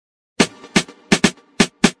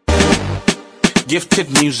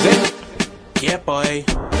Gifted music. Yeah, boy.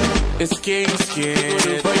 It's King Skin.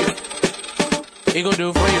 He gon'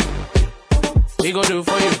 do for you. He gon' do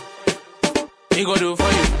for you. He gon' do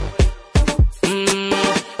for you.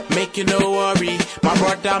 Make you no worry. My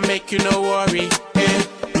brother make you no worry. Eh,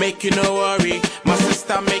 make you no worry. My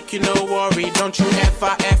sister make you no worry. Don't you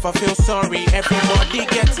ever feel sorry. Everybody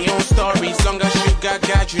gets your own story. As long as you got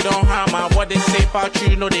God, you don't hammer. What they say about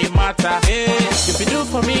you, no they matter. Eh, if you do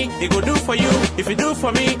for me, he go do for you. If you do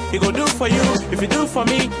for me, he go do for you. If you do for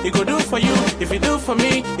me, he go do for you. If you do for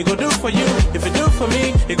me, he go do for you. If you do for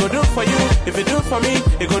me, he go do for you. If you do for me,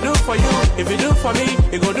 he go do for you. If you do for me,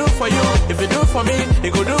 he go do for you. If you do for me, he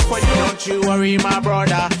go do for you. Don't you worry, my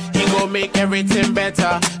brother. He go make everything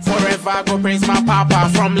better. Forever go praise my papa.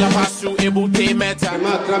 From La Paz to Ebute Meta.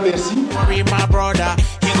 Don't worry, my brother.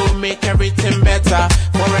 He go make everything better.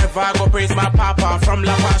 Forever go praise my papa. From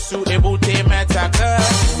La Paz to Ebute Meta.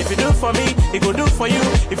 If you do for me, he go do for you.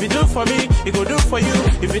 If you do for me, he go do for you.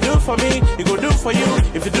 If you do for me, he go do for you.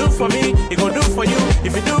 If you do for me, he go do for you.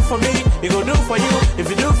 If you do for me, he go do for you. If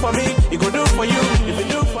you do for me, he go do for you. If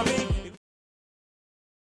you do for me.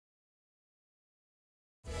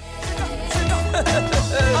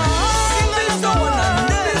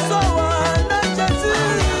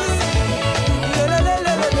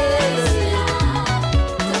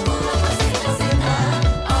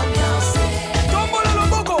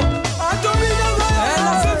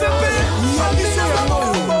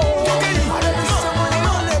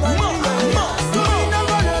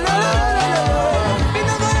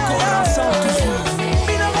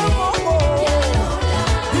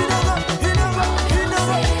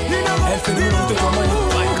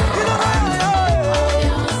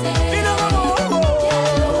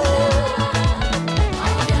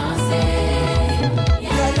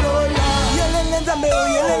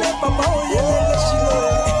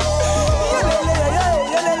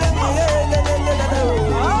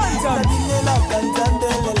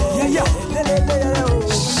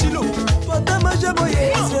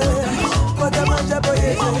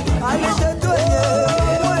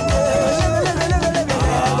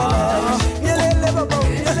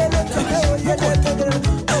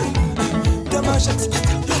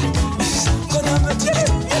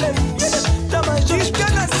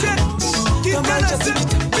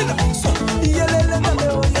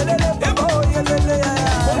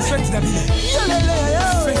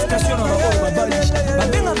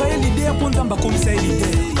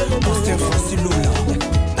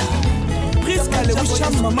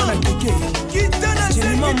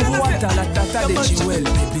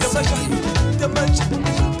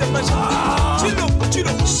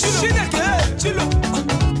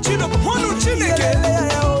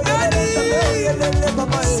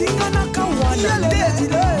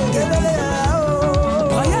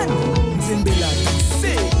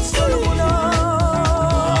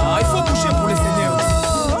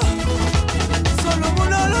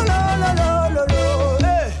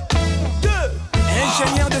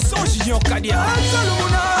 Ingénieur de son, Junior Kadia.